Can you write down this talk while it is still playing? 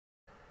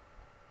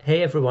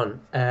Hey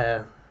everyone,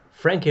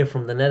 Frank here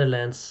from the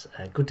Netherlands.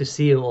 Good to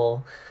see you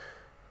all.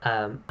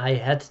 I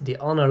had the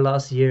honor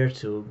last year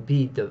to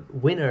be the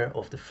winner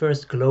of the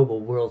first Global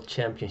World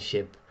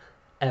Championship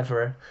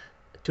ever,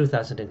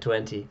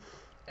 2020.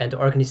 And the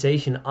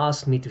organization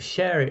asked me to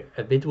share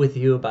a bit with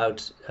you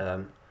about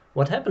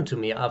what happened to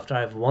me after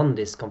I've won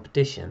this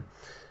competition.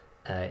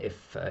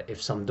 If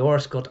some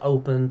doors got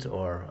opened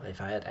or if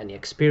I had any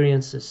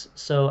experiences.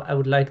 So I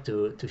would like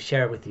to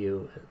share with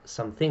you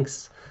some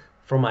things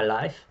from my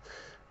life.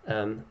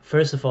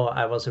 First of all,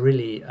 I was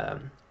really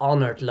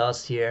honored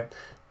last year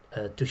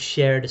to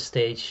share the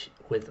stage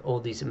with all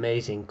these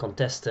amazing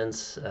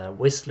contestants,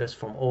 whistlers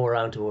from all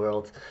around the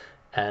world,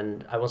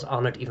 and I was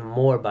honored even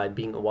more by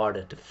being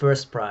awarded the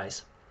first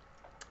prize.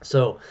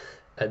 So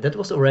that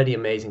was already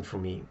amazing for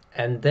me.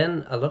 And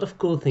then a lot of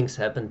cool things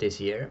happened this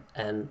year,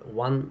 and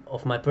one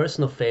of my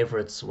personal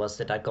favorites was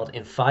that I got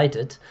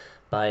invited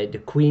by the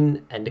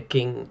Queen and the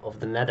King of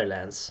the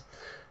Netherlands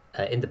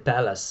in the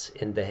palace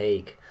in The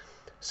Hague.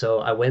 So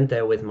I went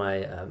there with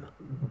my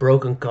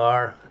broken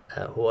car,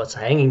 who was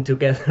hanging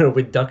together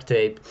with duct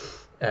tape,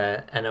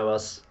 and I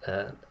was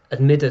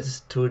admitted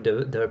to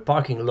the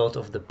parking lot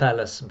of the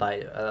palace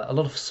by a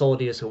lot of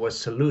soldiers who were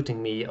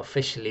saluting me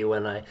officially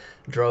when I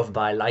drove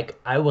by, like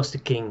I was the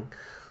king,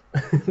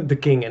 the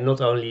king, and not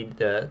only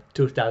the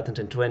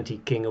 2020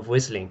 king of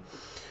whistling.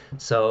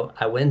 So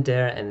I went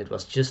there, and it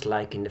was just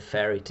like in the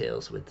fairy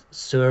tales, with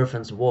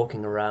servants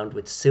walking around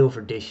with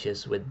silver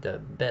dishes with the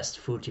best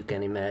food you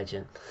can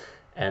imagine.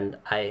 And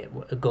I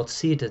got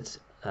seated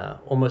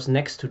almost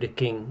next to the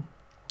king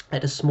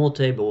at a small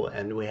table,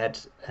 and we had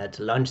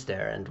lunch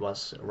there, and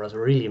was a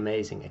really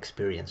amazing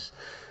experience.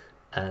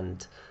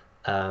 And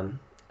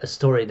a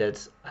story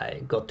that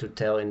I got to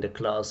tell in the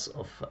class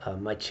of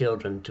my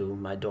children to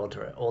my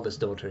daughter. Oldest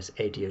daughter is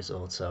 8 years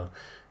old, so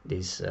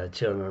these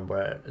children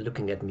were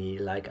looking at me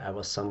like I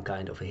was some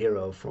kind of a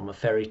hero from a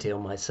fairy tale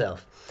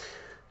myself.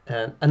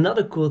 And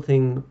another cool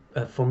thing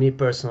for me,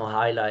 personal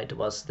highlight,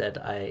 was that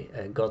I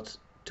got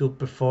to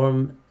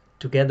perform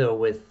together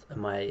with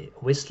my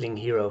whistling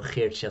hero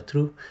Geert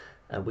Chatroux.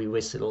 We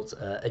whistled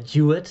a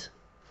duet,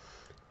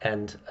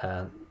 and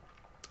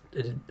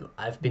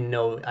I've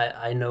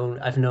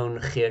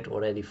known Geert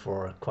already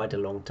for quite a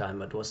long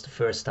time. It was the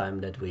first time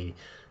that we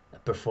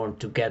performed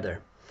together.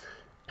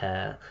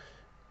 Uh,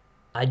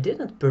 I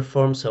didn't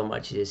perform so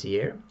much this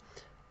year.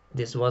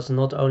 This was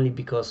not only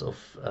because of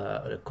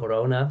the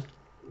corona,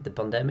 the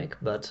pandemic,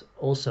 but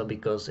also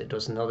because it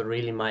was not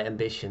really my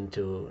ambition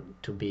to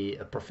be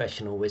a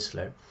professional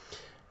whistler.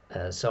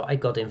 So I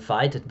got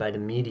invited by the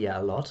media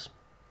a lot.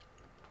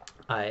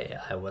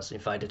 I was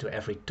invited to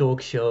every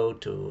talk show,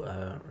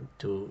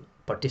 to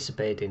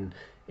participate in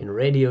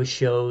radio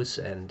shows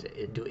and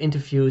do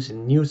interviews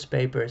in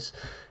newspapers.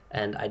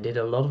 And I did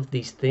a lot of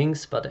these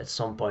things, but at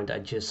some point I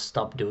just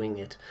stopped doing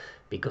it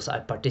because I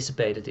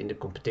participated in the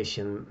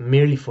competition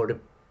merely for the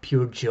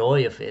pure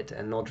joy of it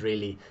and not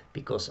really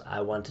because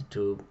I wanted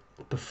to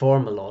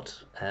perform a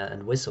lot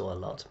and whistle a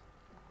lot.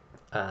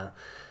 Uh,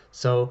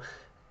 so,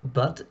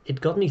 but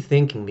it got me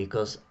thinking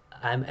because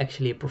I'm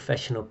actually a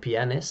professional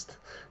pianist,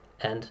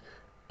 and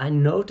I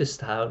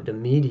noticed how the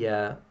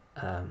media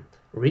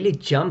really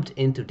jumped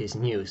into this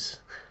news.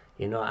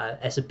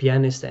 As a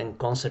pianist and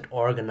concert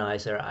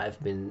organizer, I've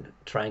been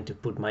trying to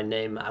put my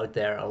name out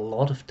there a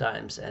lot of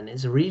times, and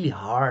it's really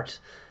hard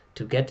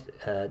to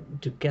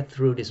get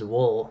through this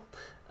wall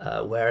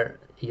where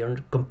you're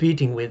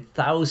competing with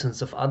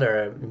thousands of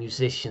other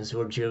musicians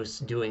who are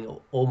just doing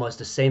almost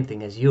the same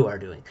thing as you are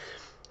doing.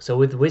 So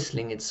with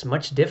whistling, it's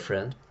much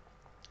different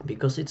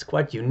because it's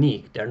quite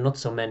unique. There are not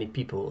so many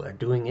people who are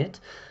doing it.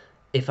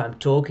 If I'm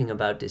talking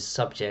about this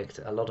subject,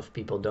 a lot of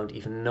people don't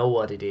even know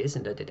what it is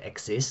and that it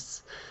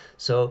exists.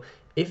 So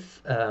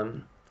if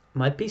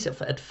my piece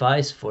of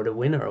advice for the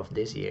winner of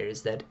this year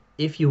is that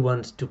if you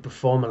want to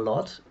perform a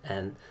lot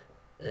and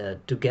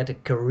to get a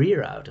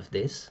career out of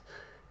this,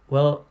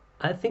 well,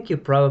 I think you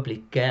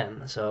probably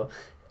can. So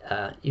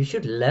you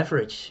should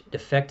leverage the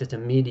fact that the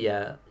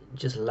media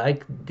just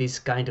like this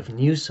kind of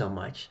news so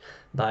much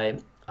by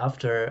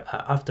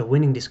after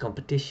winning this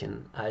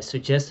competition. I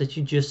suggest that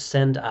you just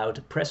send out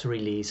a press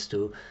release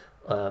to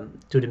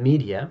the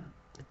media,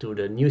 to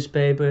the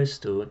newspapers,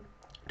 to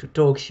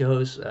talk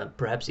shows,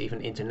 perhaps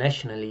even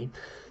internationally,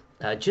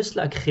 just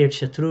like Geert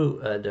Chatroux,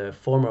 the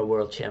former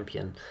world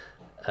champion,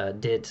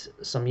 did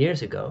some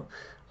years ago.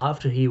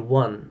 After he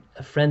won,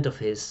 a friend of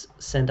his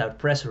sent out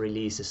press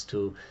releases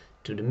to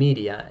the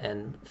media,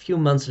 and a few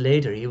months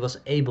later he was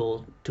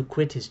able to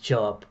quit his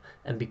job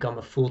and become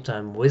a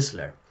full-time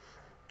whistler.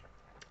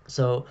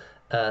 So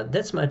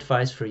that's my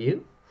advice for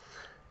you.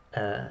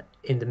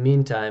 In the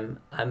meantime,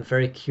 I'm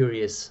very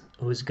curious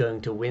who's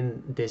going to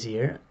win this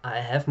year. I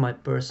have my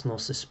personal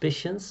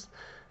suspicions,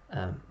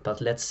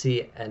 but let's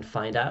see and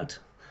find out.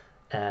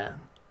 Uh,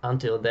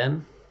 until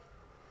then,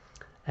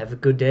 have a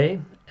good day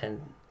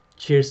and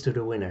cheers to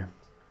the winner.